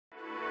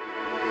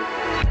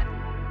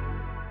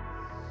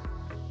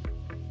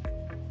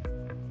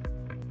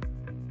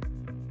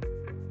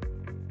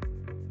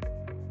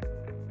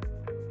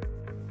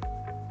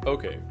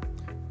Okay,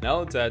 now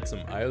let's add some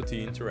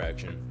IoT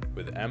interaction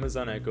with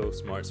Amazon Echo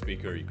smart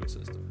speaker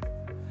ecosystem.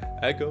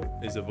 Echo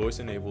is a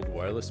voice-enabled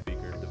wireless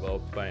speaker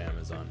developed by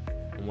Amazon,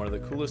 and one of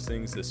the coolest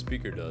things this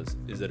speaker does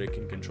is that it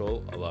can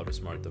control a lot of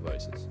smart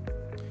devices.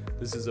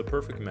 This is a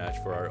perfect match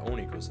for our own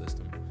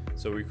ecosystem,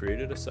 so we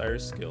created a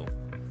Syrus skill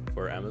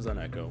for Amazon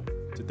Echo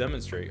to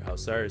demonstrate how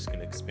Syrus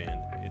can expand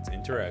its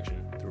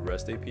interaction through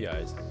REST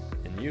APIs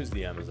and use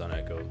the Amazon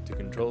Echo to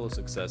control its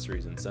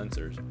accessories and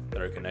sensors that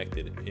are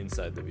connected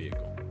inside the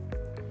vehicle.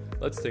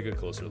 Let's take a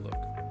closer look.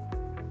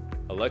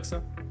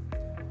 Alexa,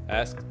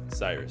 ask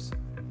Syrus.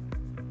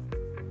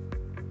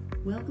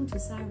 Welcome to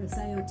Syrus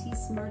IoT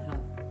Smart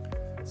Hub.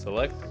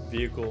 Select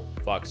Vehicle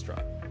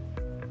Foxtrot.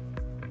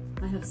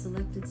 I have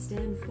selected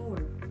stand for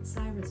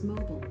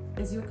SyrusMobile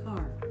as your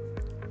car.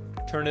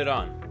 Turn it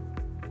on.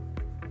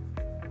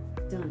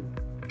 Done.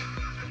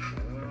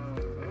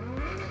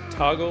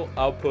 Toggle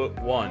output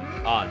 1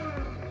 on.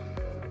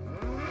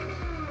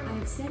 I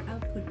have set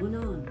output 1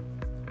 on.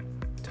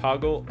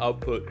 Toggle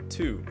output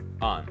 2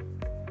 on.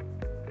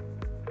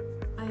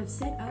 I have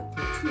set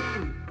output 2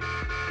 on.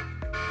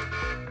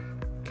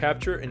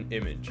 Capture an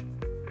image.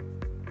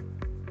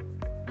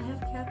 I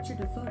have captured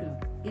a photo.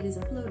 It is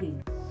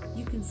uploading.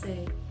 You can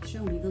say,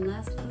 show me the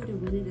last photo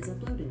when it is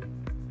uploaded.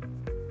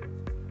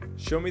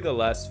 Show me the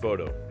last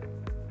photo.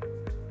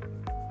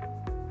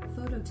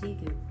 Photo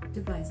taken.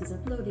 Device is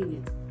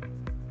uploading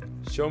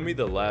it. Show me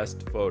the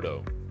last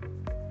photo.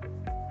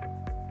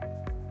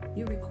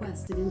 Your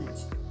requested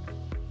image.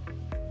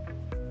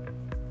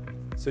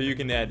 So you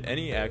can add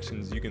any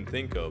actions you can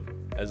think of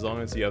as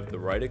long as you have the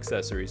right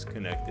accessories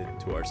connected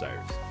to our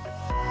Syrus.